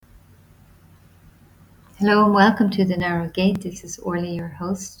Hello and welcome to The Narrow Gate. This is Orly, your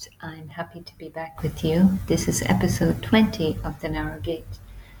host. I'm happy to be back with you. This is episode 20 of The Narrow Gate.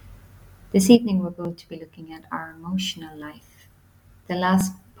 This evening we're going to be looking at our emotional life. The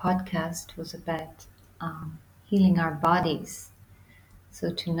last podcast was about healing our bodies.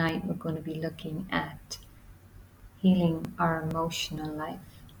 So tonight we're going to be looking at healing our emotional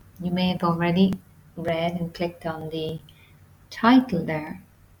life. You may have already read and clicked on the title there.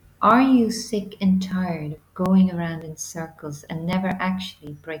 Are you sick and tired of going around in circles and never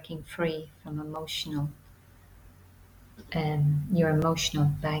actually breaking free from your emotional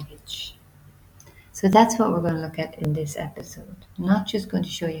baggage? So that's what we're going to look at in this episode. I'm not just going to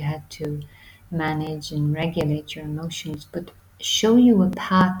show you how to manage and regulate your emotions, but show you a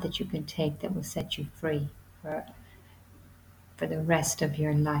path that you can take that will set you free for the rest of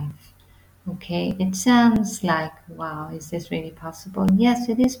your life. Okay, it sounds like, wow, is this really possible? Yes,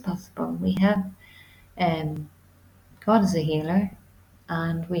 it is possible. We have God is a healer,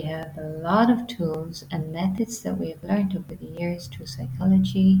 and we have a lot of tools and methods that we have learned over the years through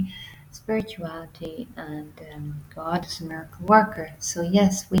psychology, spirituality, and God is a miracle worker. So,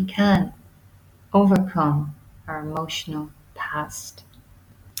 yes, we can overcome our emotional past.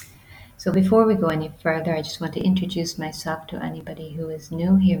 So, before we go any further, I just want to introduce myself to anybody who is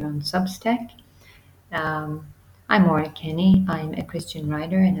new here on Substack. Um, I'm Maura Kenny. I'm a Christian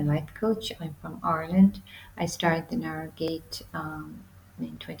writer and a life coach. I'm from Ireland. I started the Narrow Gate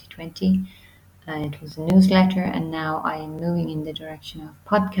in 2020. It was a newsletter, and now I am moving in the direction of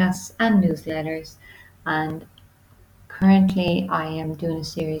podcasts and newsletters. And currently, I am doing a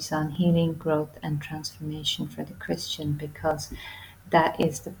series on healing, growth, and transformation for the Christian because that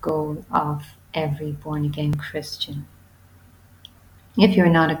is the goal of every born again Christian. If you're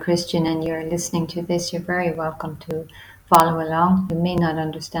not a Christian and you're listening to this, you're very welcome to follow along. You may not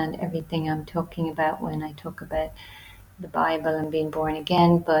understand everything I'm talking about when I talk about the Bible and being born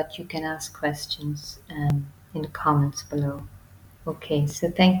again, but you can ask questions in the comments below. Okay,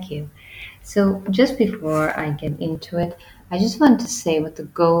 so thank you. So just before I get into it, I just want to say what the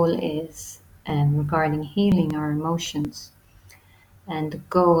goal is regarding healing our emotions. And the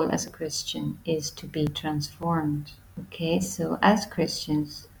goal as a Christian is to be transformed. Okay, so as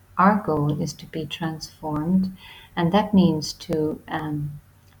Christians, our goal is to be transformed, and that means to have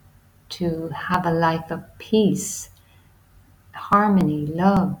a life of peace, harmony,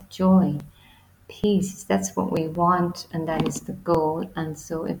 love, joy, peace. That's what we want, and that is the goal. And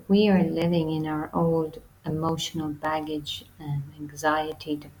so, if we are living in our old emotional baggage and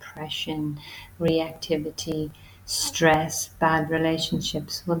anxiety, depression, reactivity, stress, bad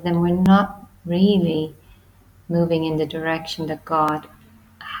relationships, well, then we're not really moving in the direction that God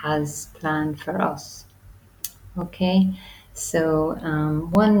has planned for us. Okay, so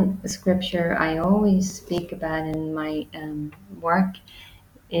one scripture I always speak about in my work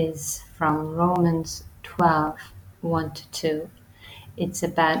is from Romans 12 1 to 2. It's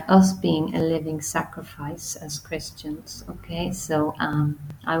about us being a living sacrifice as Christians. Okay, so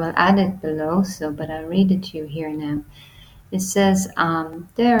I will add it below, but I'll read it to you here now. It says,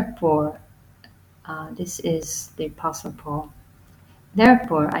 therefore, this is the Apostle Paul.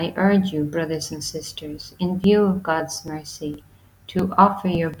 Therefore, I urge you, brothers and sisters, in view of God's mercy, to offer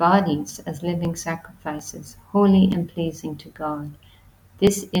your bodies as living sacrifices, holy and pleasing to God.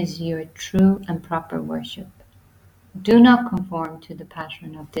 This is your true and proper worship. Do not conform to the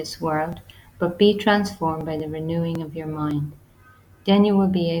pattern of this world, but be transformed by the renewing of your mind. Then you will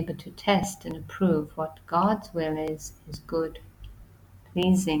be able to test and approve what God's will is, his good,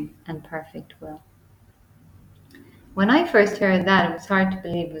 pleasing, and perfect will. When I first heard that, it was hard to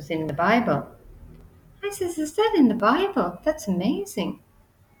believe it was in the Bible. I says, is that in the Bible? That's amazing.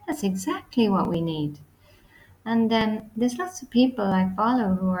 That's exactly what we need. And then there's lots of people I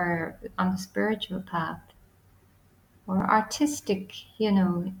follow who are on the spiritual path or artistic,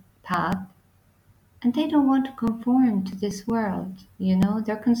 path, and they don't want to conform to this world.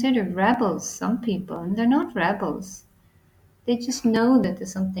 They're considered rebels, some people, and they're not rebels. They just know that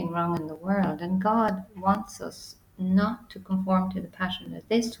there's something wrong in the world, and God wants us not to conform to the pattern of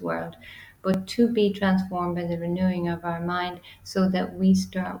this world, but to be transformed by the renewing of our mind so that we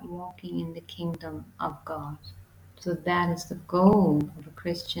start walking in the kingdom of God. So that is the goal of a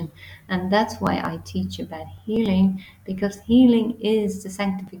Christian. And that's why I teach about healing, because healing is the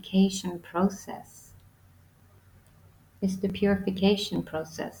sanctification process. It's the purification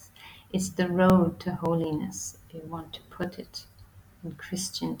process. It's the road to holiness, if you want to put it in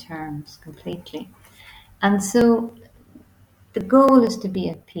Christian terms completely. And so the goal is to be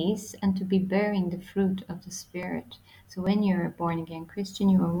at peace and to be bearing the fruit of the Spirit. So when you're a born again Christian,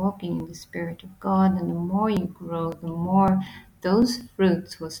 you are walking in the Spirit of God, and the more you grow, the more those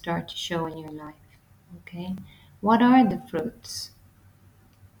fruits will start to show in your life. Okay? What are the fruits?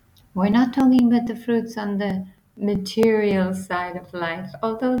 We're not talking about the fruits on the material side of life,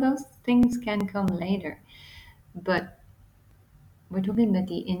 although those things can come later. But we're talking about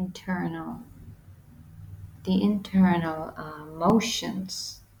the internal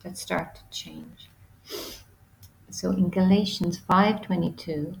motions that start to change. So in Galatians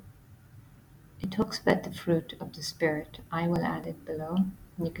 5:22, it talks about the fruit of the Spirit. I will add it below,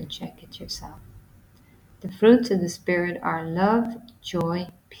 and you can check it yourself. The fruits of the Spirit are love, joy,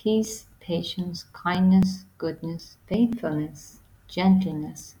 peace, patience, kindness, goodness, faithfulness,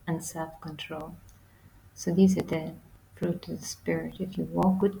 gentleness, and self-control. So these are the fruit of the Spirit. If you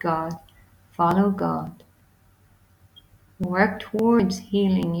walk with God, follow God, work towards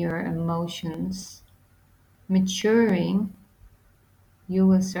healing your emotions, maturing, you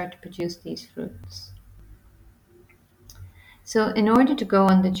will start to produce these fruits. So in order to go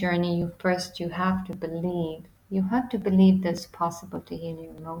on the journey, you have to believe. You have to believe that it's possible to heal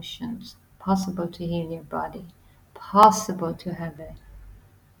your emotions, possible to heal your body, possible to have a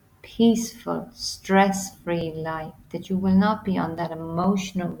peaceful, stress-free life, that you will not be on that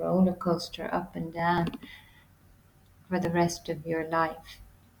emotional roller coaster up and down for the rest of your life.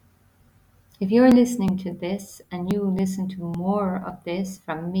 If you're listening to this and you listen to more of this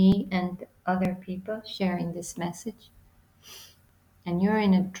from me and other people sharing this message, and you're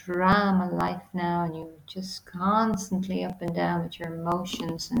in a drama life now and you're just constantly up and down with your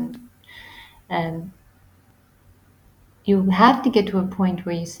emotions, and you have to get to a point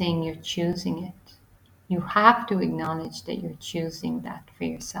where you're saying you're choosing it. You have to acknowledge that you're choosing that for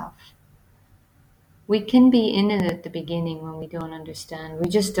yourself. We can be in it at the beginning when we don't understand. We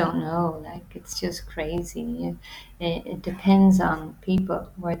just don't know. Like, it's just crazy. It depends on people,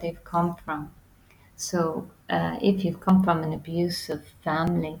 where they've come from. So if you've come from an abusive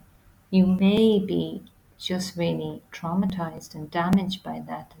family, you may be just really traumatized and damaged by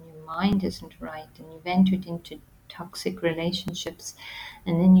that, and your mind isn't right, and you've entered into toxic relationships,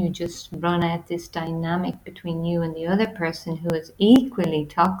 and then you just run out this dynamic between you and the other person who is equally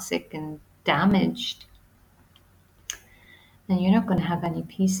toxic and damaged. And you're not going to have any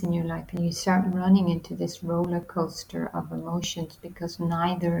peace in your life, and you start running into this roller coaster of emotions because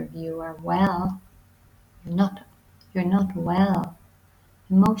neither of you are well. You're not well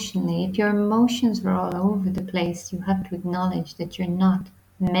emotionally. If your emotions are all over the place, you have to acknowledge that you're not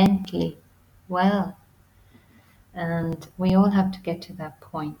mentally well. And we all have to get to that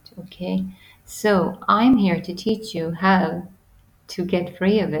point, okay? So I'm here to teach you how to get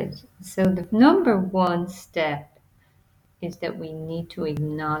free of it. So the number one step is that we need to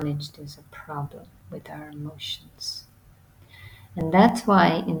acknowledge there's a problem with our emotions. And that's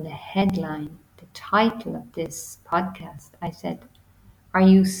why in the headline, the title of this podcast, I said, are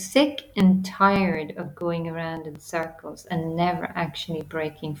you sick and tired of going around in circles and never actually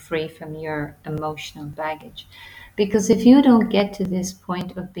breaking free from your emotional baggage? Because if you don't get to this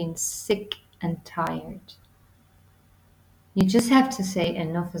point of being sick and tired, you just have to say,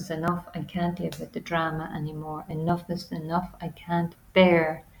 enough is enough. I can't live with the drama anymore. Enough is enough. I can't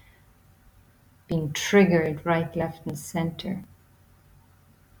bear being triggered right, left, and center.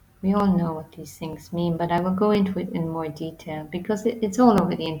 We all know what these things mean, but I will go into it in more detail because it's all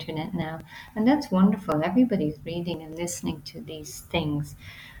over the internet now. And that's wonderful. Everybody's reading and listening to these things.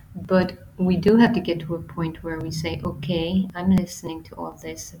 But we do have to get to a point where we say, okay, I'm listening to all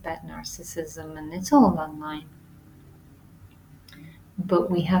this about narcissism, and it's all online.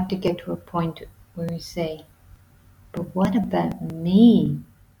 But we have to get to a point where we say, but what about me?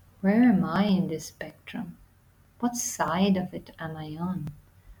 Where am I in this spectrum? What side of it am I on?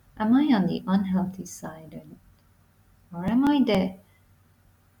 Am I on the unhealthy side, or am I the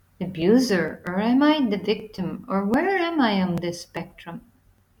abuser, or am I the victim, or where am I on this spectrum?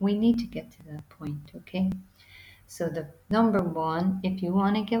 We need to get to that point, okay? So the number one, if you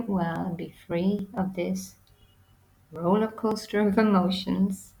want to get well and be free of this roller coaster of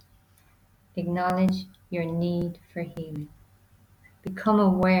emotions, acknowledge your need for healing. Become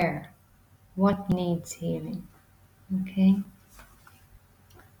aware what needs healing, okay?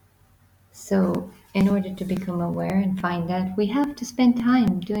 So in order to become aware and find out, we have to spend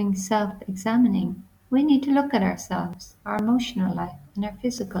time doing self-examining. We need to look at ourselves, our emotional life and our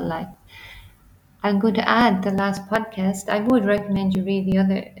physical life. I'm going to add the last podcast. I would recommend you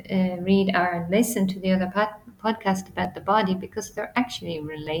read or listen to the other podcast about the body, because they're actually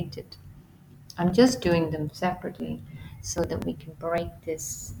related. I'm just doing them separately so that we can break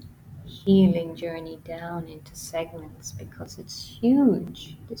this healing journey down into segments because it's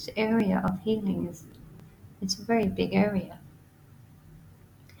huge. This area of healing it's a very big area.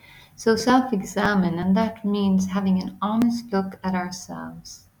 So self-examine, and that means having an honest look at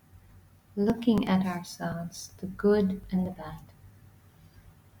ourselves, looking at ourselves, the good and the bad.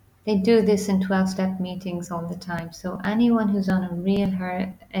 They do this in 12-step meetings all the time. So anyone who's on a real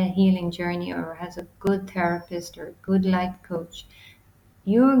healing journey or has a good therapist or a good life coach,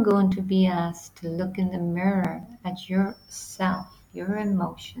 you're going to be asked to look in the mirror at yourself, your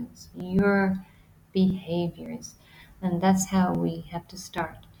emotions, your behaviors. And that's how we have to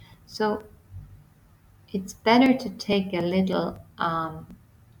start. So it's better to take a little,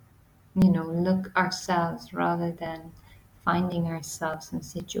 look ourselves rather than finding ourselves in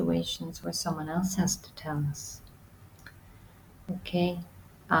situations where someone else has to tell us. Okay.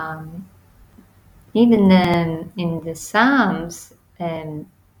 Um, Even then, in the Psalms, King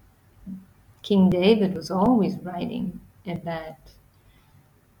David was always writing about,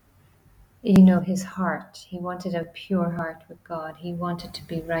 his heart. He wanted a pure heart with God. He wanted to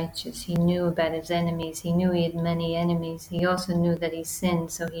be righteous. He knew about his enemies. He knew he had many enemies. He also knew that he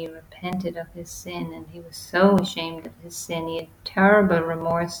sinned, so he repented of his sin, and he was so ashamed of his sin. He had terrible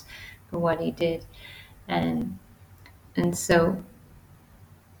remorse for what he did. And so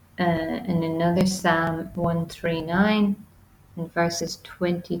in another Psalm 139, in verses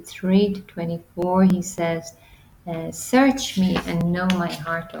 23 to 24, he says, search me and know my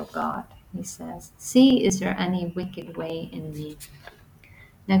heart, O God. He says, see, is there any wicked way in me?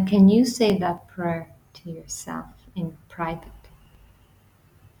 Now, can you say that prayer to yourself in private?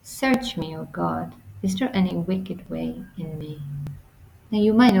 Search me, O God. Is there any wicked way in me? Now,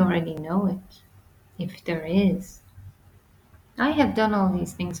 you might already know it, if there is. I have done all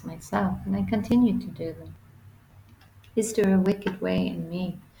these things myself, and I continue to do them. Is there a wicked way in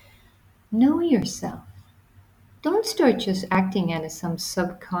me? Know yourself. Don't start just acting out of some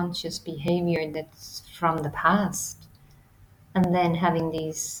subconscious behavior that's from the past and then having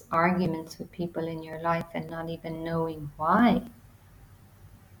these arguments with people in your life and not even knowing why.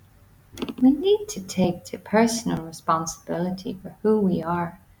 We need to take the personal responsibility for who we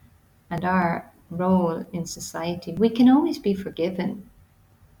are and our role in society. We can always be forgiven.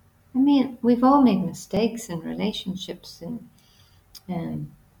 I mean, we've all made mistakes in relationships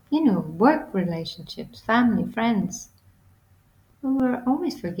and work relationships, family, friends. Well, we're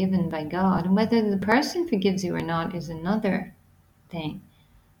always forgiven by God, and whether the person forgives you or not is another thing.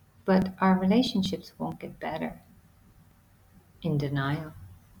 But our relationships won't get better in denial.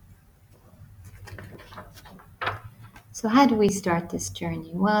 So, how do we start this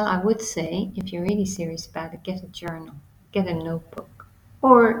journey? Well, I would say if you're really serious about it, get a journal, get a notebook,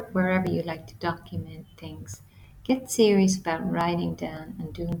 or wherever you like to document things. Get serious about writing down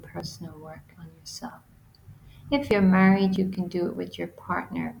and doing personal work on yourself. If you're married, you can do it with your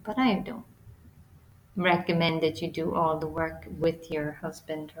partner, but I don't recommend that you do all the work with your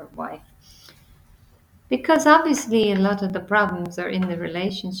husband or wife. Because obviously a lot of the problems are in the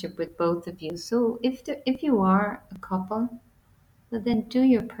relationship with both of you. So if you are a couple, well, then do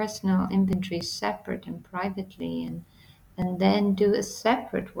your personal inventory separate and privately and then do a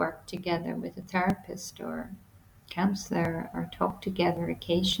separate work together with a therapist or counselor or talk together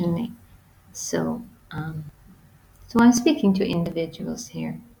occasionally. So so I'm speaking to individuals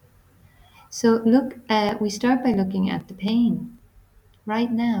here. So we start by looking at the pain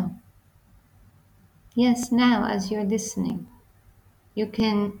right now. Yes, now as you're listening, you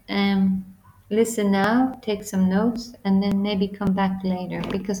can listen now, take some notes, and then maybe come back later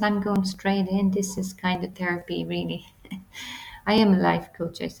because I'm going straight in. This is kind of therapy, really. I am a life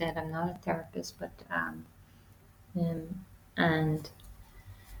coach. I said I'm not a therapist, but and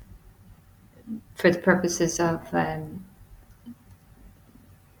for the purposes of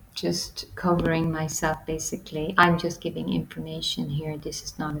just covering myself basically. I'm just giving information here. This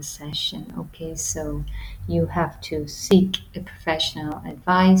is not a session, okay? So you have to seek a professional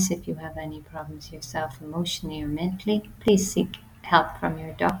advice if you have any problems yourself emotionally or mentally. Please seek help from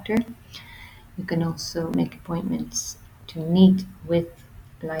your doctor. You can also make appointments to meet with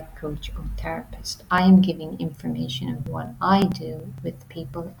life coach or therapist. I am giving information of what I do with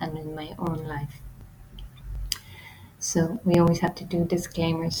people and in my own life. So we always have to do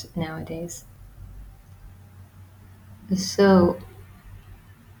disclaimers nowadays. So,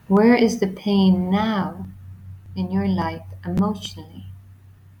 where is the pain now in your life emotionally?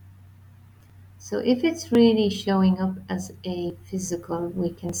 So, if it's really showing up as a physical,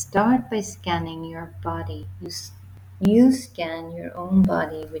 we can start by scanning your body. You scan your own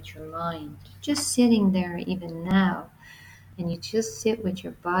body with your mind, just sitting there even now, and you just sit with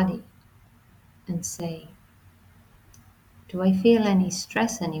your body. and say, do I feel any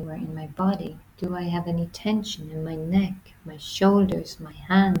stress anywhere in my body? Do I have any tension in my neck, my shoulders, my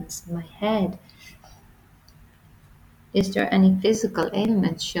hands, my head? Is there any physical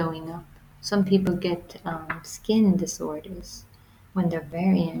ailments showing up? Some people get skin disorders when they're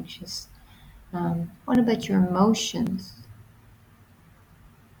very anxious. What about your emotions?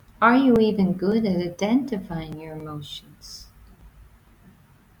 Are you even good at identifying your emotions?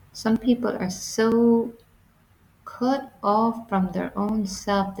 Some people are so cut off from their own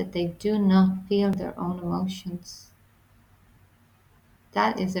self that they do not feel their own emotions.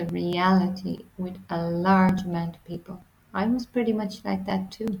 That is a reality with a large amount of people. I was pretty much like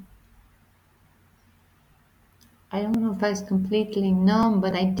that too. I don't know if I was completely numb,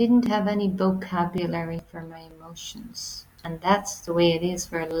 but I didn't have any vocabulary for my emotions. And that's the way it is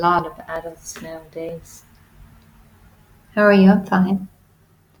for a lot of adults nowadays. How are you? I'm fine.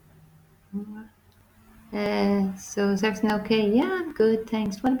 So is everything okay? Yeah, I'm good,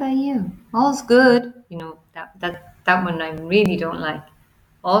 thanks. What about you? All's good. You know, that one I really don't like.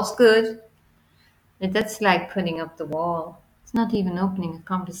 All's good. That's like putting up the wall. It's not even opening a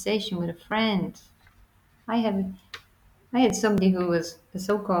conversation with a friend. I have I had somebody who was a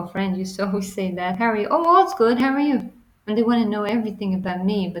so-called friend used to always say that, how are you? Oh, all's good, how are you? And they want to know everything about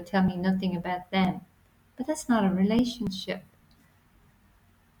me, but tell me nothing about them. But that's not a relationship.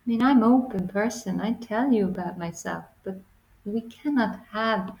 I mean, I'm an open person. I tell you about myself, but we cannot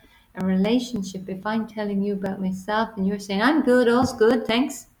have a relationship if I'm telling you about myself and you're saying, I'm good, all's good,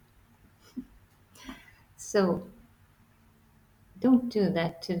 thanks. So don't do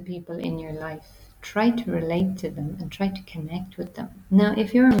that to the people in your life. Try to relate to them and try to connect with them. Now,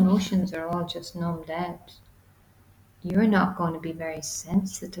 if your emotions are all just numbed out, you're not going to be very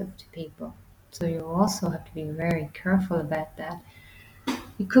sensitive to people. So you also have to be very careful about that.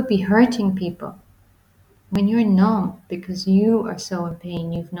 You could be hurting people. When you're numb, because you are so in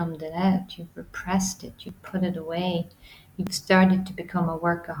pain, you've numbed it out, you've repressed it, you've put it away, you've started to become a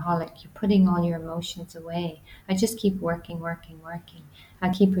workaholic, you're putting all your emotions away. I just keep working, working, working. I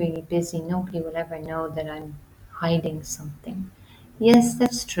keep really busy. Nobody will ever know that I'm hiding something. Yes,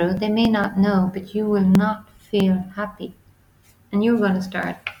 that's true. They may not know, but you will not feel happy. And you're going to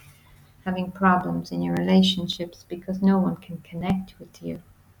start having problems in your relationships because no one can connect with you.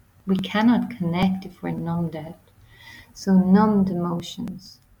 We cannot connect if we're numbed out. So, numbed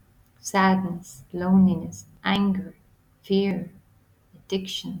emotions, sadness, loneliness, anger, fear,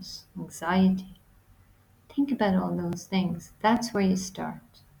 addictions, anxiety. Think about all those things. That's where you start.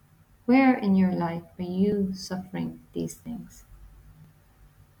 Where in your life are you suffering these things?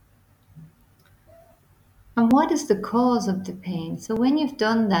 And what is the cause of the pain? So when you've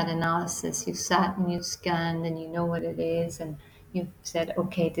done that analysis, you've sat and you've scanned and you know what it is, and you've said,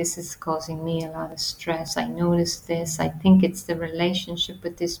 okay, this is causing me a lot of stress. I notice this. I think it's the relationship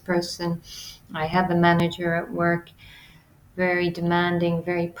with this person. I have a manager at work, very demanding,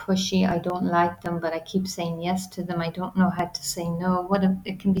 very pushy. I don't like them, but I keep saying yes to them. I don't know how to say no. What if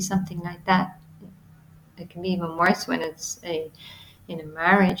it can be something like that? It can be even worse when it's in a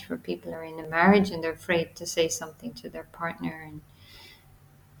marriage, where people are in a marriage and they're afraid to say something to their partner, and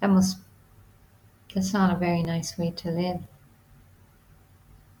that must that's not a very nice way to live.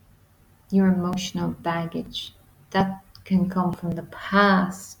 Your emotional baggage that can come from the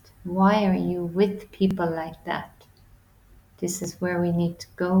past. Why are you with people like that? This is where we need to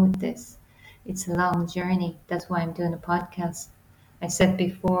go with this. It's a long journey. That's why I'm doing a podcast. I said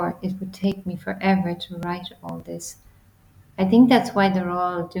before, it would take me forever to write all this. I think that's why they're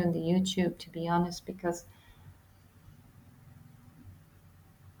all doing the YouTube, to be honest, because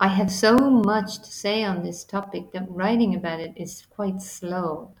I have so much to say on this topic that writing about it is quite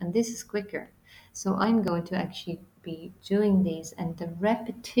slow, and this is quicker. So I'm going to actually be doing these, and the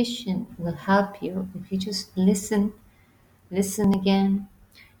repetition will help you. If you just listen, listen again,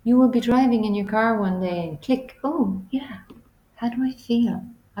 you will be driving in your car one day and click, oh, yeah, how do I feel?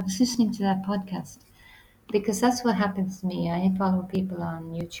 I was listening to that podcast. Because that's what happens to me. I follow people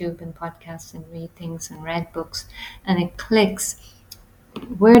on YouTube and podcasts and read things and read books, and it clicks.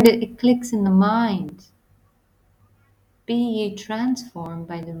 It clicks in the mind. Be ye transformed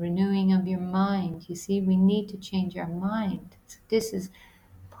by the renewing of your mind. You see, we need to change our mind. So this is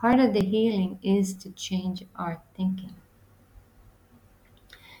part of the healing, is to change our thinking.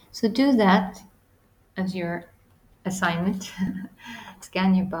 So do that as your assignment.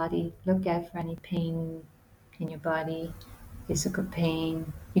 Scan your body, look out for any pain in your body, physical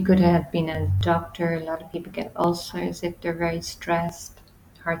pain. You could have been a doctor. A lot of people get ulcers if they're very stressed,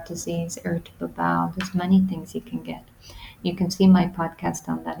 heart disease, irritable bowel. There's many things you can get. You can see my podcast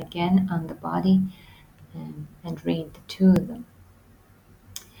on that again, on the body, and read the two of them.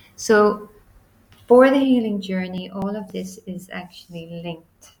 So, for the healing journey, all of this is actually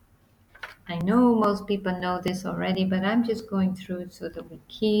linked. I know most people know this already, but I'm just going through it so that we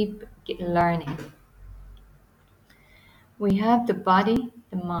keep learning. We have the body,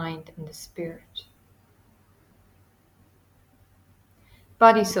 the mind, and the spirit.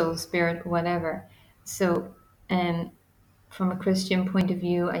 Body, soul, spirit, whatever. So, from a Christian point of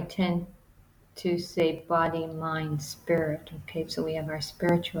view, I tend to say body, mind, spirit. Okay, so we have our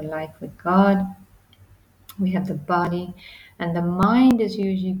spiritual life with God, we have the body, and the mind is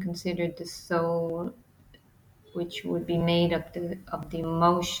usually considered the soul, which would be made of the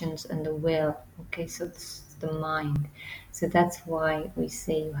emotions and the will. Okay, so it's the mind. So that's why we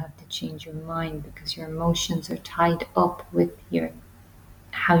say you have to change your mind, because your emotions are tied up with your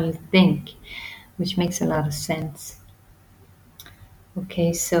how you think, which makes a lot of sense.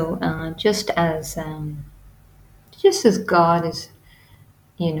 Okay, so just as God is,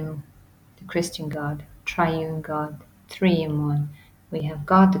 you know, the Christian God, triune God, three in one. We have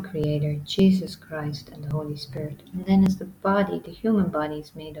God the Creator, Jesus Christ, and the Holy Spirit. And then is the body, the human body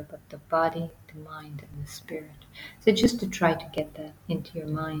is made up of the body, the mind, and the spirit. So just to try to get that into your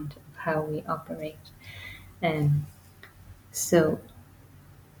mind of how we operate. And so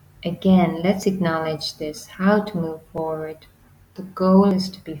again, let's acknowledge this, how to move forward. The goal is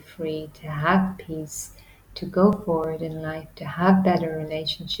to be free, to have peace, to go forward in life, to have better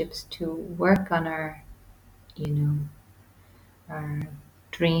relationships, to work on our, you know, our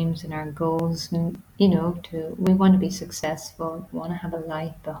dreams and our goals. And, we want to be successful, we want to have a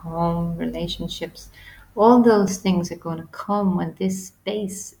life, a home, relationships. All those things are going to come when this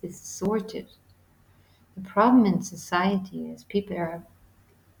space is sorted. The problem in society is people are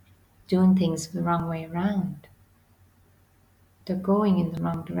doing things the wrong way around. They're going in the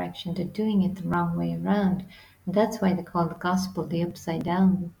wrong direction. They're doing it the wrong way around. And that's why they call the gospel the upside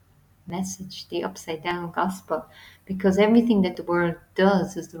down message, the upside down gospel, because everything that the world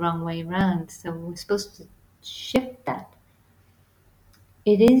does is the wrong way around. So we're supposed to shift that.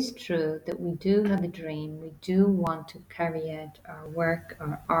 It is true that we do have a dream. We do want to carry out our work,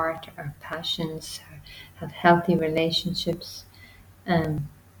 our art, our passions, have healthy relationships. Um,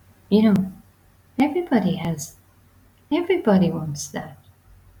 you know, everybody has, everybody wants that.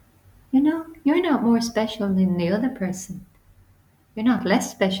 You're not more special than the other person. You're not less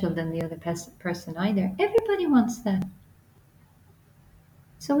special than the other person either. Everybody wants that.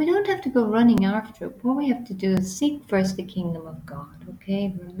 So we don't have to go running after it. What we have to do is seek first the kingdom of God,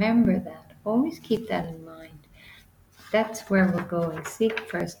 okay? Remember that. Always keep that in mind. That's where we're going. Seek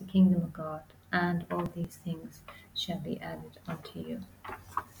first the kingdom of God, and all these things shall be added unto you.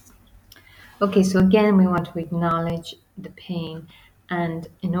 Okay, so again, we want to acknowledge the pain. And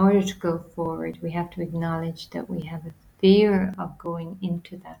in order to go forward, we have to acknowledge that we have a fear of going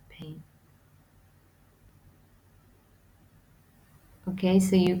into that pain. Okay,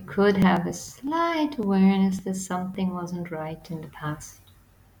 so you could have a slight awareness that something wasn't right in the past.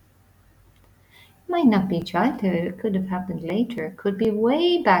 It might not be childhood, it could have happened later. It could be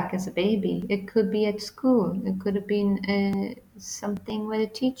way back as a baby. It could be at school. It could have been something with a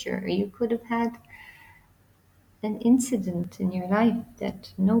teacher. Or you could have had an incident in your life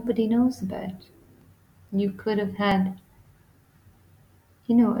that nobody knows about. You could have had,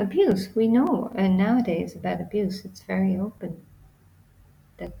 abuse. We know nowadays about abuse. It's very open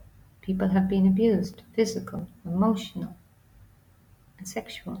that people have been abused, physical, emotional, and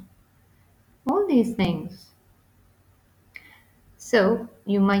sexual. All these things. So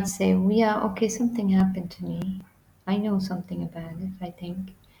you might say, well, yeah, okay, something happened to me. I know something about it, I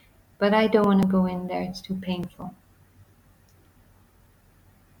think. But I don't want to go in there, it's too painful.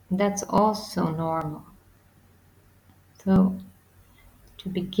 That's also normal. So to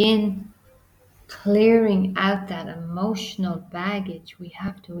begin clearing out that emotional baggage, we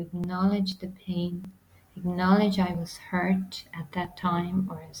have to acknowledge the pain, acknowledge I was hurt at that time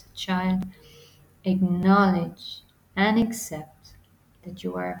or as a child, acknowledge and accept that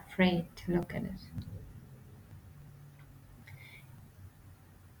you are afraid to look at it.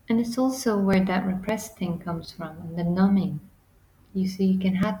 And it's also where that repressed thing comes from, and the numbing. You see, you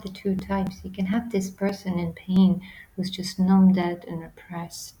can have the two types. You can have this person in pain who's just numbed out and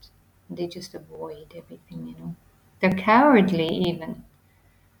repressed. They just avoid everything. They're cowardly, even.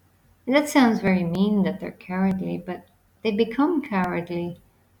 That sounds very mean that they're cowardly, but they become cowardly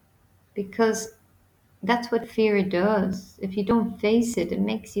because that's what fear does. If you don't face it, it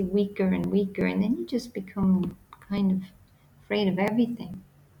makes you weaker and weaker, and then you just become kind of afraid of everything.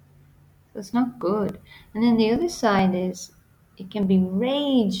 So it's not good. And then the other side is it can be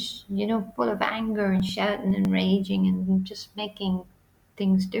rage, full of anger and shouting and raging and just making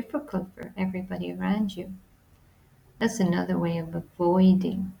things difficult for everybody around you. That's another way of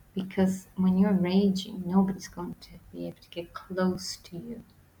avoiding, because when you're raging, nobody's going to be able to get close to you.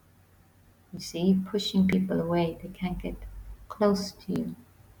 You see, pushing people away, they can't get close to you.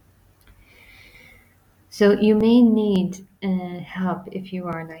 So you may need help if you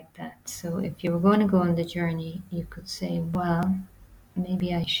are like that. So if you were going to go on the journey, you could say, well,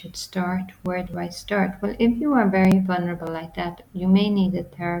 maybe I should start. Where do I start? Well, if you are very vulnerable like that, you may need a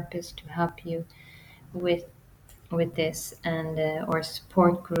therapist to help you with this, and or a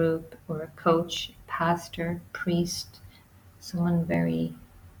support group or a coach, pastor, priest, someone very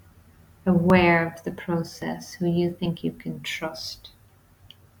aware of the process who you think you can trust,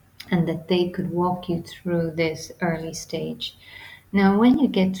 and that they could walk you through this early stage. Now, when you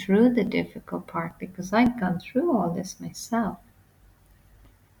get through the difficult part, because I've gone through all this myself,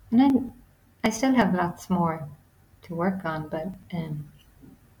 and I still have lots more to work on, but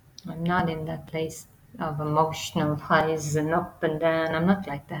I'm not in that place of emotional highs and up and down. I'm not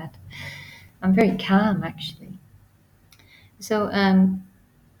like that. I'm very calm, actually. So,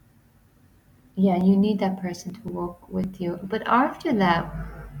 yeah, you need that person to walk with you. But after that,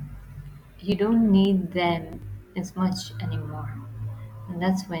 you don't need them as much anymore. And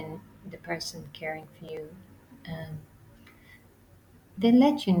that's when the person caring for you, um, they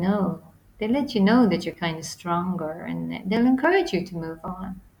let you know. They let you know that you're kind of stronger, and they'll encourage you to move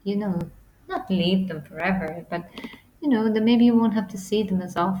on. Not leave them forever, but that maybe you won't have to see them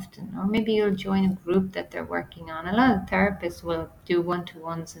as often, or maybe you'll join a group that they're working on. A lot of therapists will do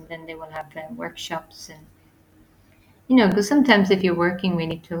one-to-ones, and then they will have workshops, and because sometimes if you're working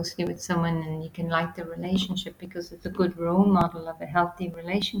really closely with someone, and you can like the relationship because it's a good role model of a healthy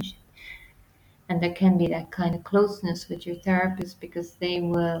relationship, and there can be that kind of closeness with your therapist because they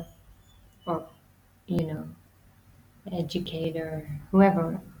will, or you know educator,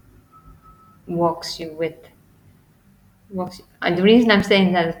 whoever walks you with walks. And the reason I'm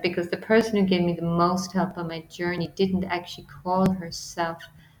saying that is because the person who gave me the most help on my journey didn't actually call herself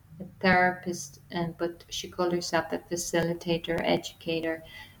a therapist, but she called herself a facilitator, educator,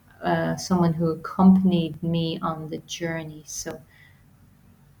 someone who accompanied me on the journey. So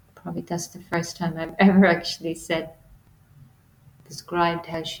probably that's the first time I've ever actually described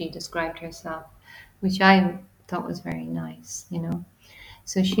how she described herself, which I thought was very nice.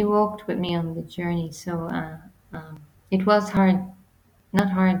 So she walked with me on the journey. So it was hard, not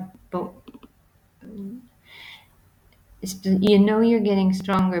hard, but you're getting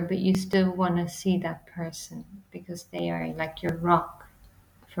stronger, but you still want to see that person because they are like your rock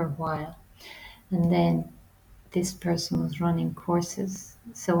for a while. And then this person was running courses,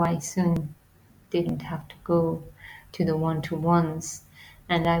 so I soon didn't have to go to the one-to-ones,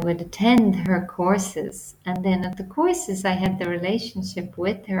 and I would attend her courses. And then at the courses, I had the relationship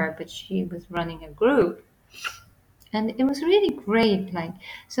with her, but she was running a group, and it was really great.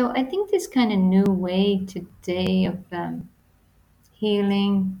 So I think this kind of new way today of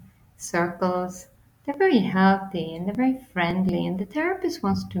healing circles, they're very healthy and they're very friendly, and the therapist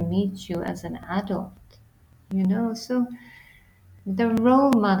wants to meet you as an adult. So they're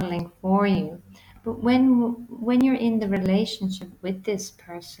role modeling for you. But when you're in the relationship with this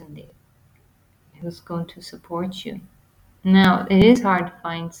person who's going to support you, now it is hard to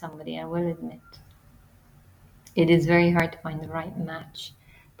find somebody, I will admit. It is very hard to find the right match.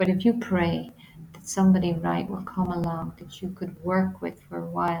 But if you pray that somebody right will come along that you could work with for a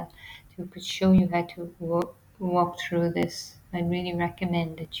while, who could show you how to walk through this, I really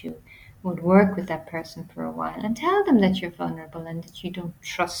recommend that you would work with that person for a while and tell them that you're vulnerable and that you don't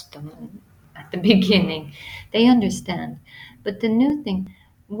trust them at the beginning. They understand. But the new thing,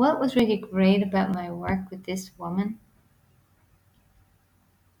 what was really great about my work with this woman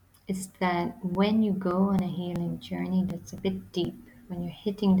is that when you go on a healing journey that's a bit deep, when you're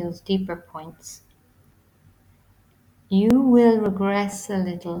hitting those deeper points, you will regress a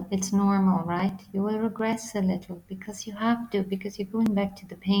little. It's normal, right? You will regress a little because you have to, because you're going back to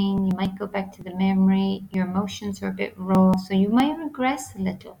the pain. You might go back to the memory. Your emotions are a bit raw, so you might regress a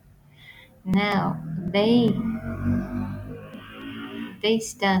little. Now, they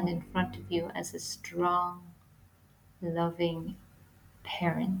stand in front of you as a strong, loving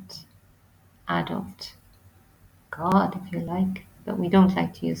parent, adult. God, if you like, but we don't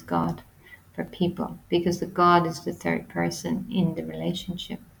like to use God for people because the God is the third person in the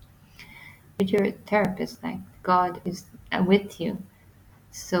relationship. But you're a therapist, like God is with you.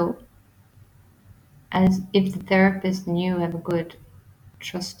 So, as if the therapist knew have a good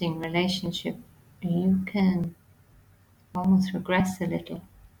trusting relationship, you can almost regress a little,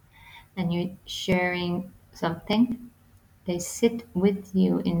 and you're sharing something. They sit with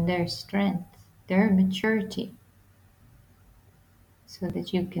you in their strength, their maturity, so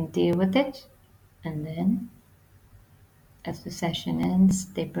that you can deal with it. And then, as the session ends,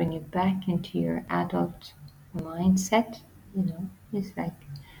 they bring you back into your adult mindset. It's like,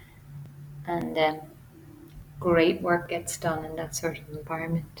 and great work gets done in that sort of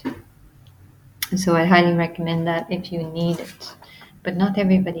environment. So I highly recommend that if you need it, but not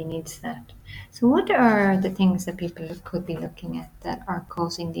everybody needs that. So what are the things that people could be looking at that are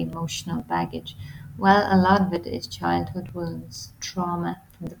causing the emotional baggage? Well, a lot of it is childhood wounds, trauma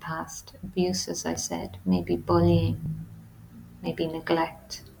from the past, abuse, as I said, maybe bullying, maybe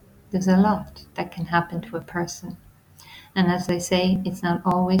neglect. There's a lot that can happen to a person. And as I say, it's not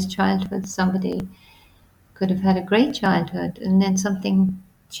always childhood. Somebody could have had a great childhood and then something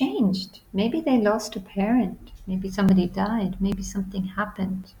changed. Maybe they lost a parent. Maybe somebody died. Maybe something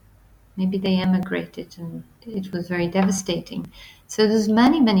happened. Maybe they emigrated and it was very devastating. So there's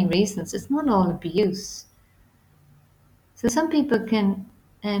many, many reasons. It's not all abuse. So some people can,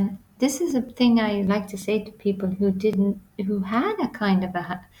 and this is a thing I like to say to people who had a kind of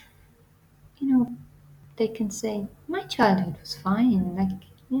a, you know, they can say, my childhood was fine. Like,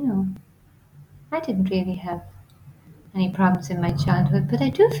 I didn't really have any problems in my childhood, but I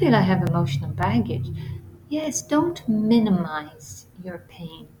do feel I have emotional baggage. Yes, don't minimize your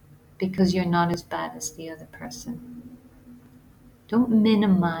pain because you're not as bad as the other person. Don't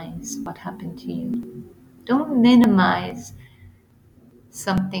minimize what happened to you. Don't minimize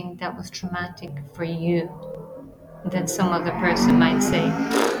something that was traumatic for you that some other person might say,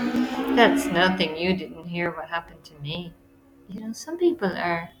 that's nothing, you didn't hear what happened to me. Some people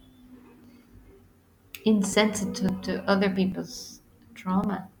are insensitive to other people's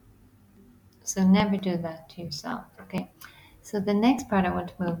trauma. So never do that to yourself, okay? So the next part I want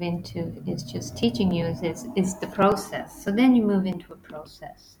to move into is just teaching you is the process. So then you move into a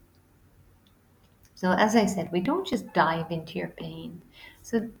process. So as I said, we don't just dive into your pain.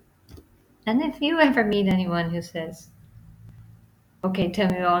 So, and if you ever meet anyone who says, okay, tell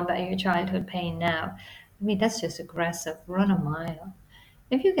me all about your childhood pain now, I mean, that's just aggressive. Run a mile.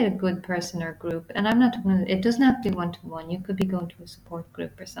 If you get a good person or group, and I'm not talking, it doesn't have to be one-to-one. You could be going to a support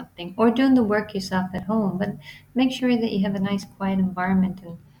group or something, or doing the work yourself at home. But make sure that you have a nice, quiet environment.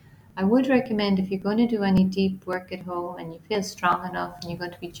 And I would recommend if you're going to do any deep work at home and you feel strong enough and you're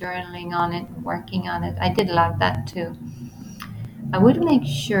going to be journaling on it and working on it. I did a lot of that too. I would make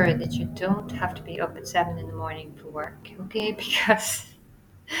sure that you don't have to be up at 7 in the morning for work, okay? Because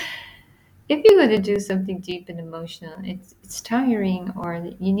if you're going to do something deep and emotional, it's tiring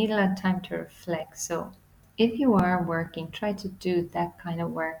or you need a lot of time to reflect. So if you are working, try to do that kind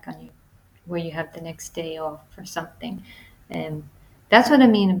of work on you where you have the next day off or something. And that's what I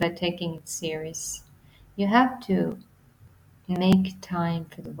mean about taking it serious. You have to make time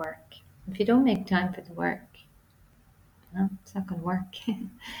for the work. If you don't make time for the work, well, it's not going to work.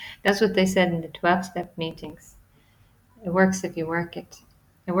 That's what they said in the 12-step meetings. It works if you work it.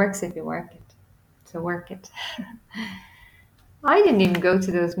 It works if you work it. So work it. I didn't even go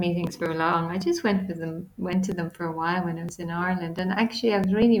to those meetings for long. I just went to them for a while when I was in Ireland. And actually, I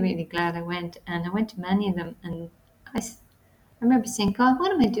was really, really glad I went. And I went to many of them. And I remember saying, God,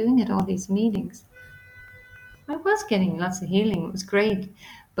 what am I doing at all these meetings? I was getting lots of healing. It was great.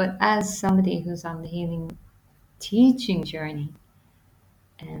 But as somebody who's on the healing teaching journey,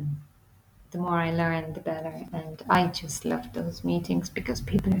 um, the more I learn, the better. And I just love those meetings because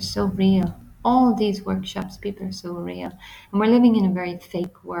people are so real. All these workshops, people are so real. And we're living in a very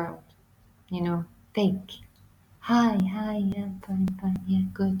fake world, fake. Hi, yeah, fine, yeah,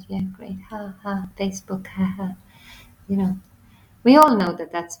 good, yeah, great, ha, Facebook, ha. You know, we all know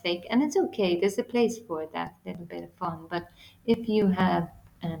that that's fake, and it's okay. There's a place for that little bit of fun. But if you have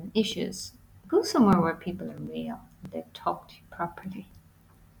issues, go somewhere where people are real. They talk to you properly.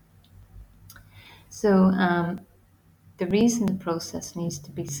 So, the reason the process needs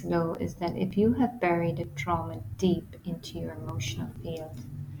to be slow is that if you have buried a trauma deep into your emotional field,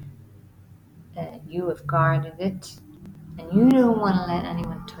 you have guarded it, and you don't want to let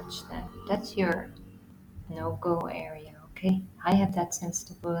anyone touch that. That's your no-go area, okay? I have that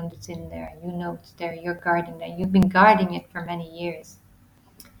sensitive wound, it's in there. You know it's there. You're guarding that. You've been guarding it for many years,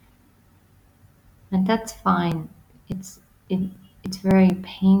 and that's fine. It, it's very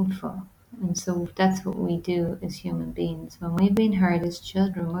painful. And so that's what we do as human beings. When we've been hurt as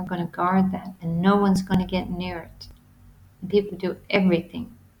children, we're going to guard that, and no one's going to get near it. And people do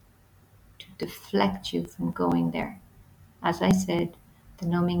everything to deflect you from going there. As I said, the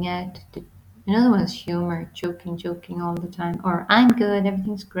numbing out. Another one is humor, joking all the time, or I'm good,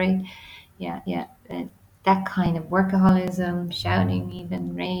 everything's great. Yeah. That kind of workaholism, shouting,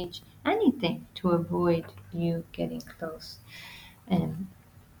 even rage, anything to avoid you getting close. Um,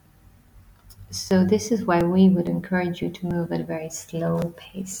 so this is why we would encourage you to move at a very slow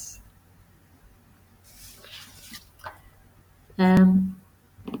pace. Um,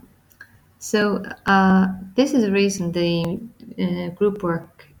 so this is the reason the group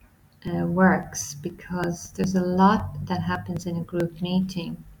work works, because there's a lot that happens in a group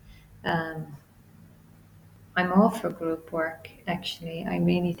meeting. Um, I'm all for group work, actually. I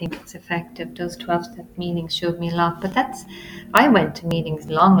really think it's effective. Those 12-step meetings showed me a lot. But I went to meetings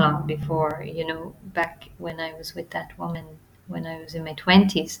long before, back when I was with that woman when I was in my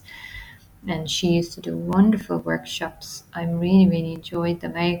 20s. And she used to do wonderful workshops. I really enjoyed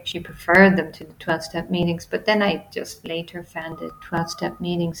them. I actually preferred them to the 12-step meetings. But then I just later found the 12-step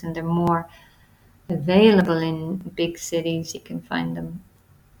meetings, and they're more available in big cities. You can find them.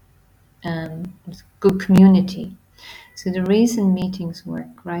 It's good community. So the reason meetings work,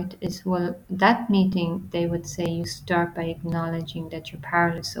 right, is, well, that meeting, they would say you start by acknowledging that you're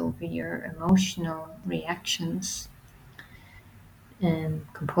powerless over your emotional reactions and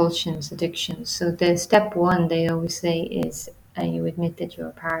compulsions, addictions. So the step one, they always say, is you admit that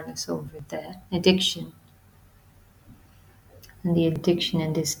you're powerless over the addiction. And the addiction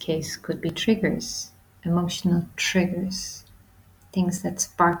in this case could be triggers, emotional triggers, things that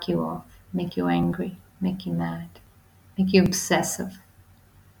spark you off, make you angry, make you mad, make you obsessive.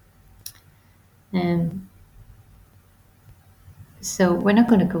 And so we're not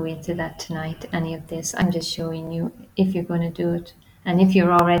going to go into that tonight, any of this. I'm just showing you if you're going to do it. And if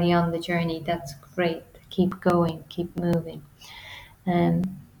you're already on the journey, that's great. Keep going, keep moving.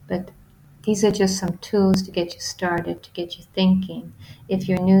 But these are just some tools to get you started, to get you thinking. If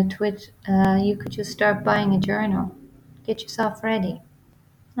you're new to it, you could just start buying a journal. Get yourself ready.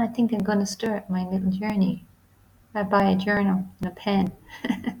 I think I'm going to start my little journey. I buy a journal and a pen.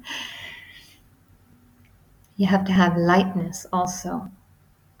 You have to have lightness also.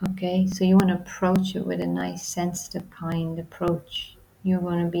 Okay, so you want to approach it with a nice, sensitive, kind approach. You're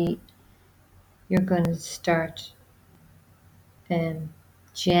going to start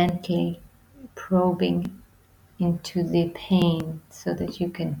gently probing into the pain so that you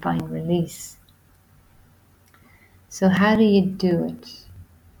can find release. So how do you do it?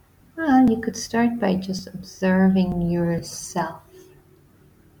 Well, you could start by just observing yourself.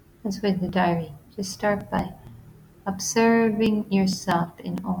 That's with the diary. Just start by observing yourself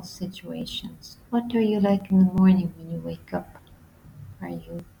in all situations. What are you like in the morning when you wake up? Are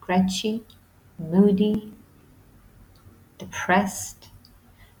you grouchy, moody, depressed?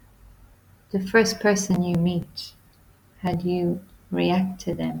 The first person you meet, how do you react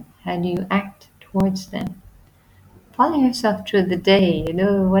to them? How do you act towards them? Follow yourself through the day,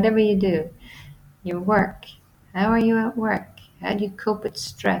 whatever you do. Your work. How are you at work? How do you cope with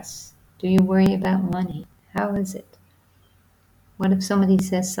stress? Do you worry about money? How is it? What if somebody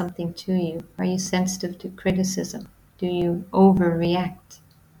says something to you? Are you sensitive to criticism? Do you overreact?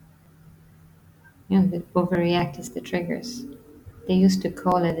 The overreact is the triggers. They used to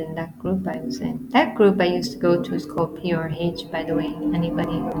call it in that group I was in. That group I used to go to is called PRH, by the way.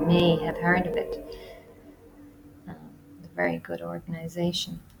 Anybody may have heard of it. It's a very good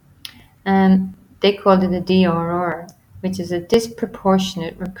organization. They called it a DRR, which is a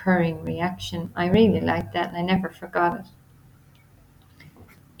disproportionate recurring reaction. I really like that, and I never forgot it.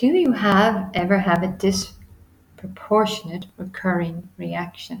 Do you ever have a disproportionate recurring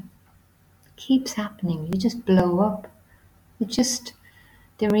reaction? It keeps happening. You just blow up.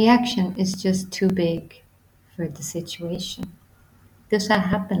 The reaction is just too big for the situation. Does that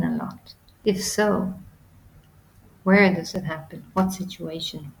happen a lot? If so, where does it happen? What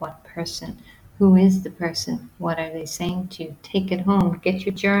situation? What person? Who is the person? What are they saying to you? Take it home. Get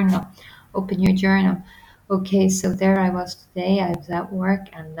your journal. Open your journal. Okay, so there I was today. I was at work,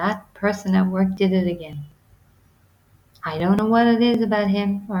 and that person at work did it again. I don't know what it is about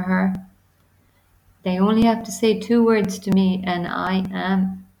him or her. They only have to say 2 words to me, and I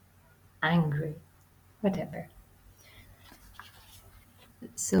am angry. Whatever.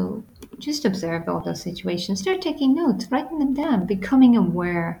 So just observe all those situations. Start taking notes, writing them down, becoming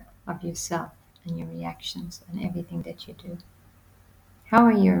aware of yourself and your reactions and everything that you do. How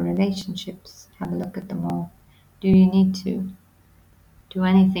are your relationships? Have a look at them all. Do you need to do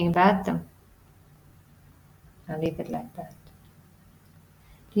anything about them? I'll leave it like that.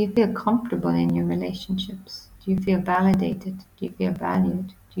 Do you feel comfortable in your relationships? Do you feel validated? Do you feel valued?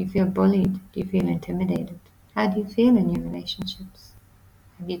 Do you feel bullied? Do you feel intimidated? How do you feel in your relationships?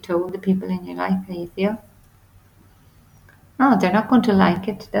 Have you told the people in your life how you feel? Oh, they're not going to like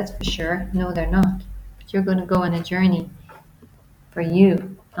it, that's for sure. No, they're not. But you're going to go on a journey for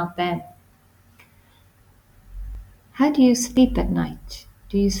you, not them. How do you sleep at night?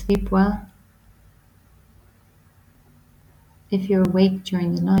 Do you sleep well? If you're awake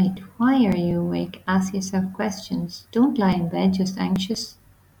during the night, why are you awake? Ask yourself questions. Don't lie in bed just anxious.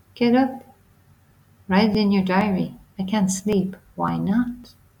 Get up. Write it in your diary. I can't sleep. Why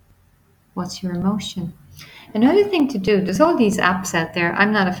not? What's your emotion? Another thing to do, there's all these apps out there.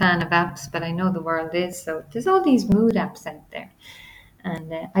 I'm not a fan of apps, but I know the world is. So there's all these mood apps out there.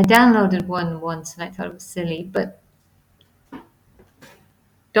 And I downloaded one once and I thought it was silly, but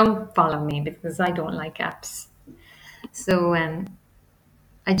don't follow me because I don't like apps. So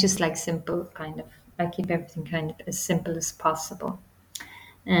I just like simple kind of, I keep everything kind of as simple as possible.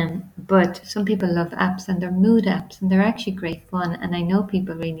 But some people love apps and they're mood apps and they're actually great fun. And I know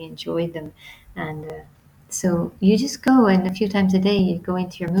people really enjoy them. And so you just go and a few times a day you go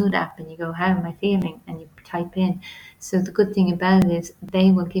into your mood app and you go, how am I feeling? And you type in. So the good thing about it is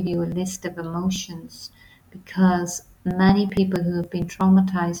they will give you a list of emotions because many people who have been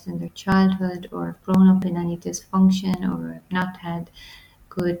traumatized in their childhood or have grown up in any dysfunction or have not had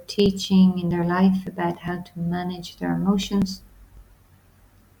good teaching in their life about how to manage their emotions,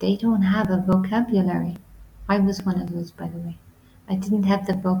 they don't have a vocabulary. I was one of those, by the way. I didn't have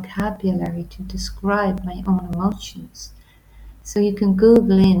the vocabulary to describe my own emotions. So you can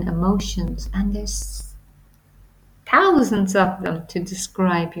Google in emotions, and there's thousands of them to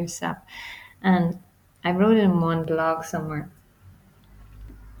describe yourself. And I wrote it in one blog somewhere.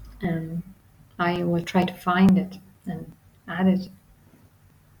 And I will try to find it and add it.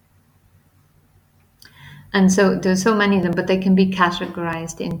 And so there's so many of them, but they can be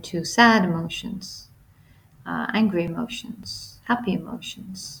categorized into sad emotions, angry emotions, happy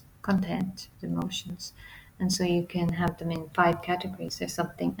emotions, content emotions. And so you can have them in 5 categories or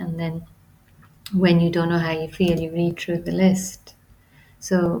something. And then when you don't know how you feel, you read through the list.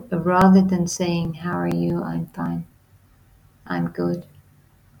 So rather than saying, how are you? I'm fine. I'm good.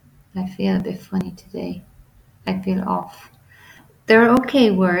 I feel a bit funny today. I feel off. They're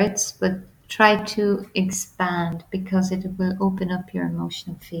okay words, but try to expand because it will open up your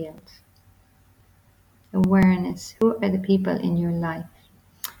emotional field. Awareness. Who are the people in your life?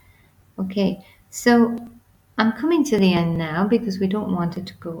 Okay, so I'm coming to the end now because we don't want it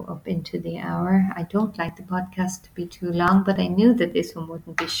to go up into the hour. I don't like the podcast to be too long, but I knew that this one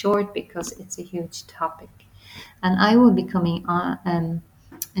wouldn't be short because it's a huge topic. And I will be coming on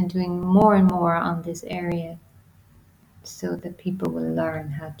and doing more and more on this area so that people will learn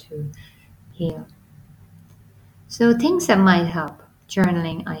how to heal. So things that might help.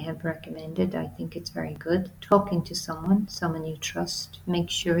 Journaling I have recommended. I think it's very good. Talking to someone you trust. Make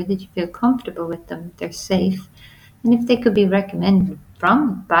sure that you feel comfortable with them. They're safe. And if they could be recommended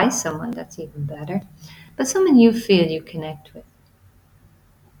by someone, that's even better. But someone you feel you connect with.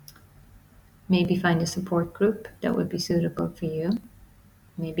 Maybe find a support group that would be suitable for you.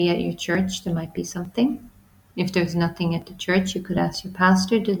 Maybe at your church there might be something. If there's nothing at the church, you could ask your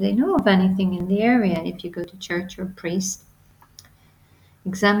pastor, do they know of anything in the area if you go to church or priest?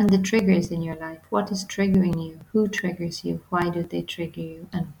 Examine the triggers in your life. What is triggering you? Who triggers you? Why do they trigger you?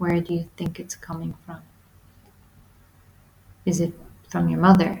 And where do you think it's coming from? Is it from your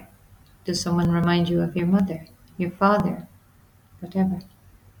mother? Does someone remind you of your mother, your father, whatever?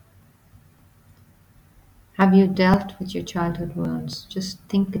 Have you dealt with your childhood wounds? Just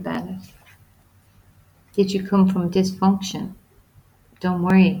think about it. Did you come from dysfunction? Don't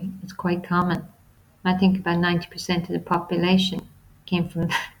worry, it's quite common. I think about 90% of the population came from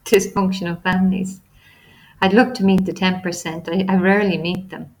dysfunctional families. I'd love to meet the 10%. I rarely meet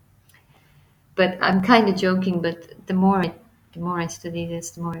them. But I'm kind of joking, but the more I study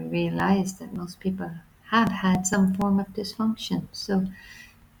this, the more I realize that most people have had some form of dysfunction. So,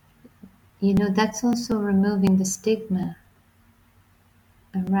 that's also removing the stigma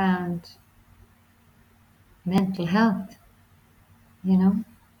around mental health, you know?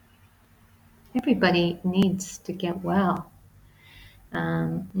 Everybody needs to get well.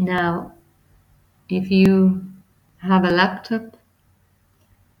 Now, if you have a laptop,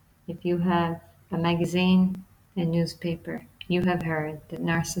 if you have a magazine, a newspaper, you have heard that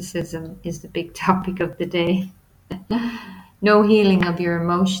narcissism is the big topic of the day. No healing of your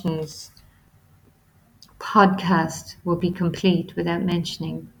emotions podcast will be complete without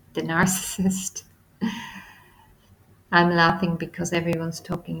mentioning the narcissist. I'm laughing because everyone's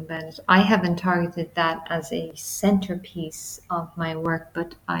talking about it. I haven't targeted that as a centerpiece of my work,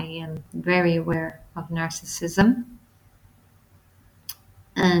 but I am very aware of narcissism.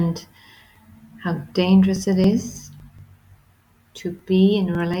 and how dangerous it is to be in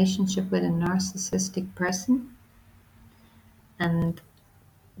a relationship with a narcissistic person, and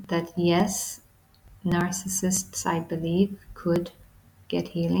that yes, narcissists, I believe, could get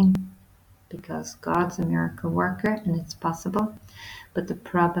healing because God's a miracle worker and it's possible. But the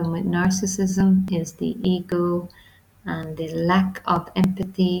problem with narcissism is the ego and the lack of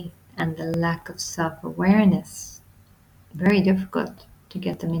empathy and the lack of self awareness. Very difficult to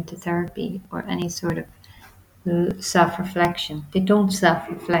get them into therapy or any sort of self reflection. They don't self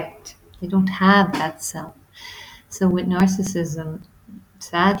reflect, they don't have that self. So, with narcissism,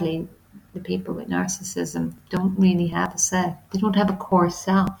 sadly, the people with narcissism don't really have a self, they don't have a core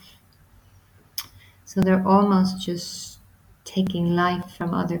self. So, they're almost just taking life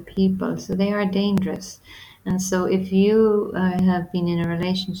from other people. So, they are dangerous. And so, if you have been in a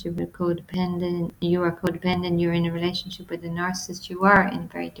relationship with codependent, you are codependent, you're in a relationship with a narcissist, you are in a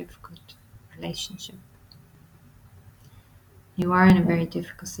very difficult relationship. You are in a very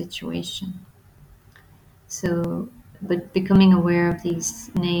difficult situation. So, but becoming aware of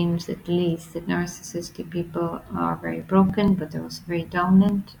these names, at least that narcissistic people are very broken, but they're also very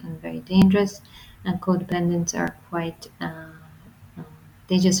dominant and very dangerous, and codependents are quite,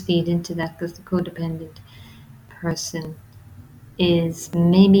 they just feed into that because the codependent person is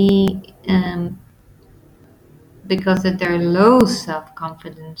maybe because of their low self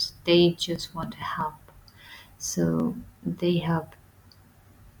confidence, they just want to help. So they help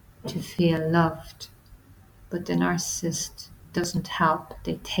to feel loved, but the narcissist doesn't help,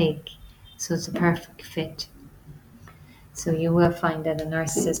 they take. So it's a perfect fit. So you will find that a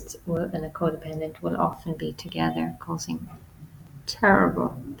narcissist and a codependent will often be together, causing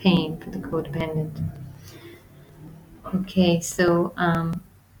terrible pain for the codependent. Okay, so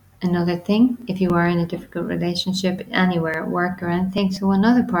another thing, if you are in a difficult relationship anywhere, at work or anything, so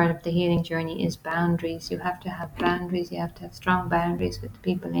another part of the healing journey is boundaries. You have to have boundaries, you have to have strong boundaries with the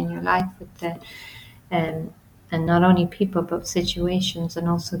people in your life, with the um, and not only people but situations and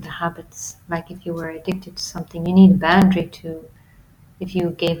also the habits. Like if you were addicted to something, you need a boundary to, if you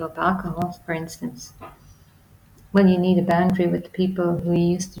gave up alcohol, for instance, well, you need a boundary with the people who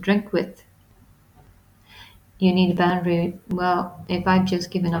you used to drink with. You need a boundary. Well, if I've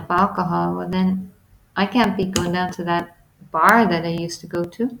just given up alcohol, well, then I can't be going down to that bar that I used to go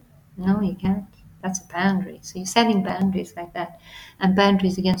to. No, you can't. That's a boundary. So you're setting boundaries like that, and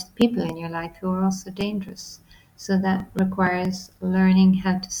boundaries against the people in your life who are also dangerous. So that requires learning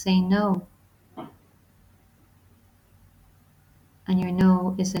how to say no. And your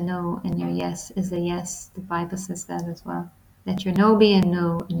no is a no, and your yes is a yes. The Bible says that as well. Let your no be a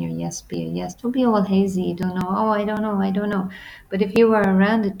no and your yes be a yes. Don't be all hazy. You don't know. Oh, I don't know. I don't know. But if you are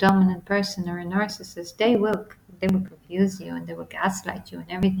around a dominant person or a narcissist, they will confuse you and they will gaslight you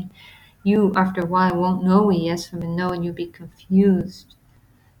and everything. You, after a while, won't know a yes from a no, and you'll be confused.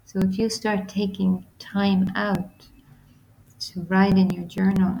 So if you start taking time out to write in your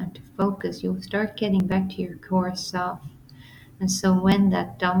journal and to focus, you'll start getting back to your core self. And so when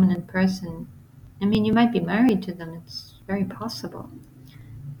that dominant person, I mean, you might be married to them, it's very possible.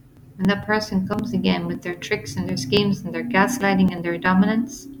 When that person comes again with their tricks and their schemes and their gaslighting and their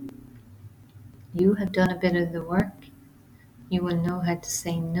dominance, you have done a bit of the work. You will know how to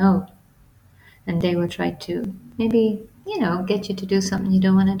say no. And they will try to maybe, get you to do something you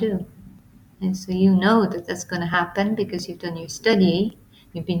don't want to do. And so you know that that's going to happen because you've done your study,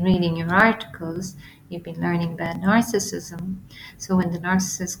 you've been reading your articles, you've been learning about narcissism. So when the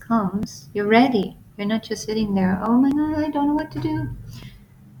narcissist comes, you're ready. You're not just sitting there, oh my God, I don't know what to do.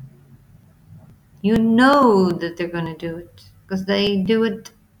 You know that they're going to do it because they do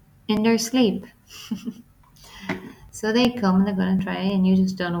it in their sleep. So they come and they're going to try, and you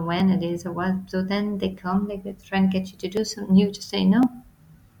just don't know when it is or what. So then they come, they're trying to get you to do something. You just say no.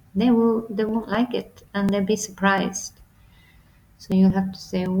 They won't like it, and they'll be surprised. So you'll have to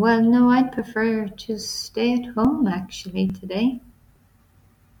say, well, no, I'd prefer to stay at home actually today.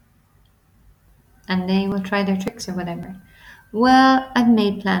 And they will try their tricks or whatever. Well, I've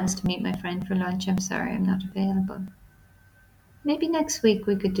made plans to meet my friend for lunch. I'm sorry, I'm not available. Maybe next week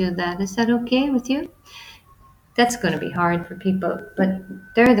we could do that. Is that okay with you? That's going to be hard for people, but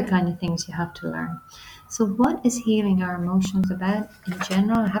they're the kind of things you have to learn. So, what is healing our emotions about in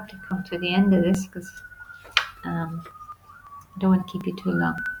general? I have to come to the end of this because I don't want to keep you too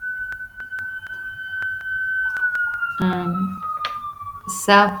long. Um,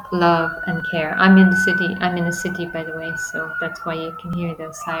 Self-love and care. I'm in the city. I'm in a city, by the way, so that's why you can hear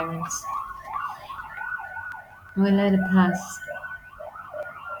those sirens. We'll let it pass.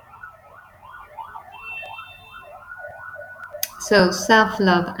 So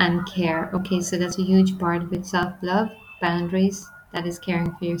self-love and care. Okay, so that's a huge part of it. Self-love, boundaries, that is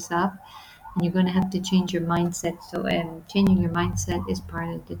caring for yourself. And you're going to have to change your mindset. So changing your mindset is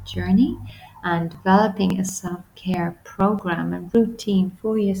part of the journey. And developing a self-care program, a routine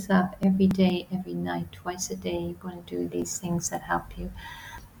for yourself every day, every night, twice a day. You're going to do these things that help you.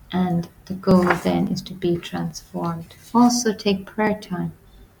 And the goal then is to be transformed. Also take prayer time.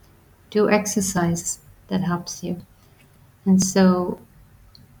 Do exercise that helps you. And so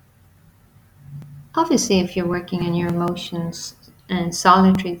obviously, if you're working on your emotions, and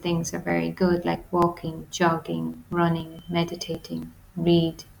solitary things are very good, like walking, jogging, running, meditating,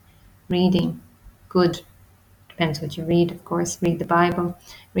 reading. Good. Depends what you read, of course. Read the Bible,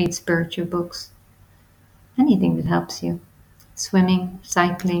 read spiritual books, anything that helps you. Swimming,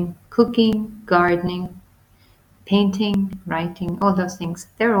 cycling, cooking, gardening, painting, writing, all those things.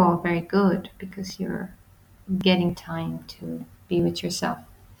 They're all very good because you're getting time to be with yourself.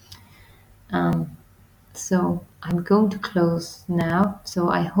 Um, So I'm going to close now. So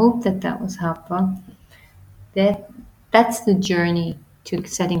I hope that that was helpful. That's the journey to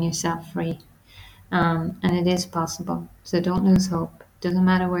setting yourself free, and it is possible. So don't lose hope. Doesn't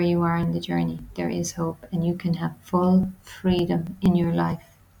matter where you are in the journey. There is hope, and you can have full freedom in your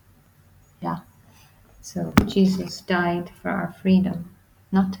life. Yeah. So Jesus died for our freedom,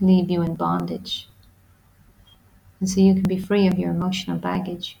 not to leave you in bondage, and so you can be free of your emotional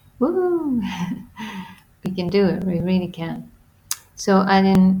baggage. Woo! We can do it. We really can. So, and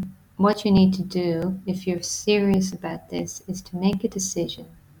then what you need to do, if you're serious about this, is to make a decision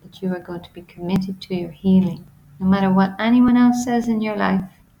that you are going to be committed to your healing, no matter what anyone else says in your life.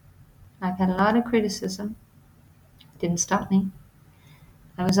 I've had a lot of criticism, it didn't stop me.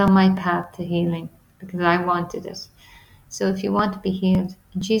 I was on my path to healing because I wanted it. So, if you want to be healed,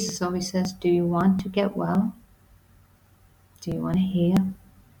 and Jesus always says, do you want to get well? Do you want to heal?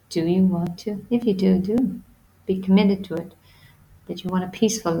 Do you want to? If you do, do. Be committed to it, that you want a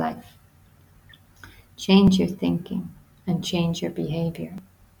peaceful life. Change your thinking and change your behavior.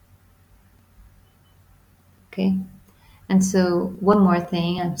 Okay? And so, one more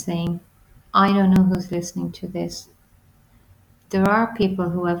thing I'm saying, I don't know who's listening to this. There are people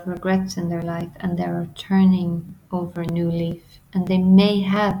who have regrets in their life and they're turning over a new leaf. And they may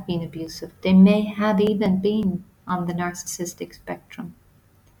have been abusive. They may have even been on the narcissistic spectrum.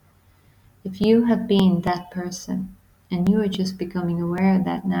 If you have been that person and you are just becoming aware of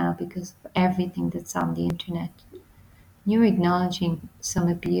that now because of everything that's on the internet, you're acknowledging some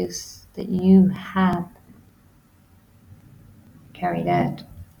abuse that you have carried out.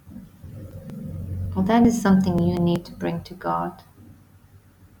 Well, that is something you need to bring to God.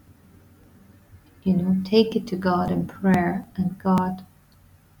 Take it to God in prayer, and God,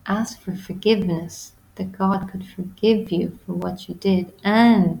 ask for forgiveness, that God could forgive you for what you did,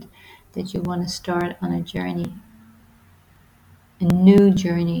 and that you want to start on a journey, a new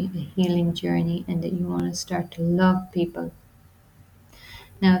journey, a healing journey, and that you want to start to love people.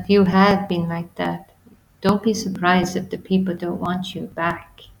 Now, if you have been like that, don't be surprised if the people don't want you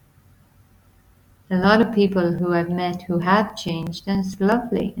back. A lot of people who I've met who have changed, and it's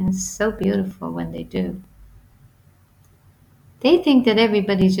lovely and it's so beautiful when they do. They think that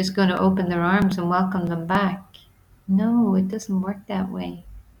everybody's just going to open their arms and welcome them back. No, it doesn't work that way.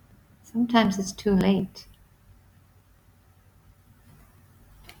 Sometimes it's too late.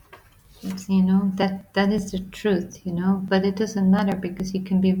 That is the truth, but it doesn't matter because you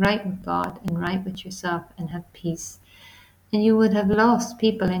can be right with God and right with yourself and have peace. And you would have lost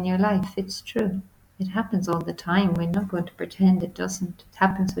people in your life. It's true. It happens all the time. We're not going to pretend it doesn't. It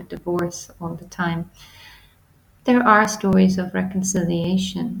happens with divorce all the time. There are stories of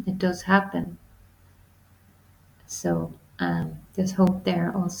reconciliation. It does happen. So there's hope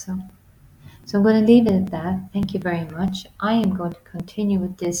there also. So I'm going to leave it at that. Thank you very much. I am going to continue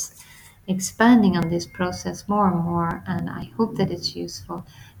with this, expanding on this process more and more, and I hope that it's useful.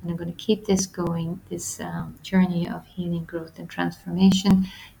 And I'm going to keep this going, this journey of healing, growth, and transformation.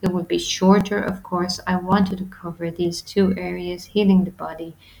 It will be shorter, of course. I wanted to cover these two areas, healing the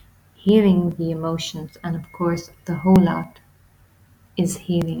body, healing the emotions, and of course, the whole lot is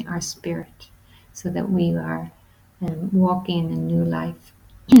healing our spirit so that we are walking in a new life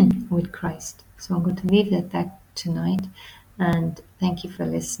with Christ. So I'm going to leave it at that tonight, and thank you for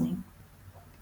listening.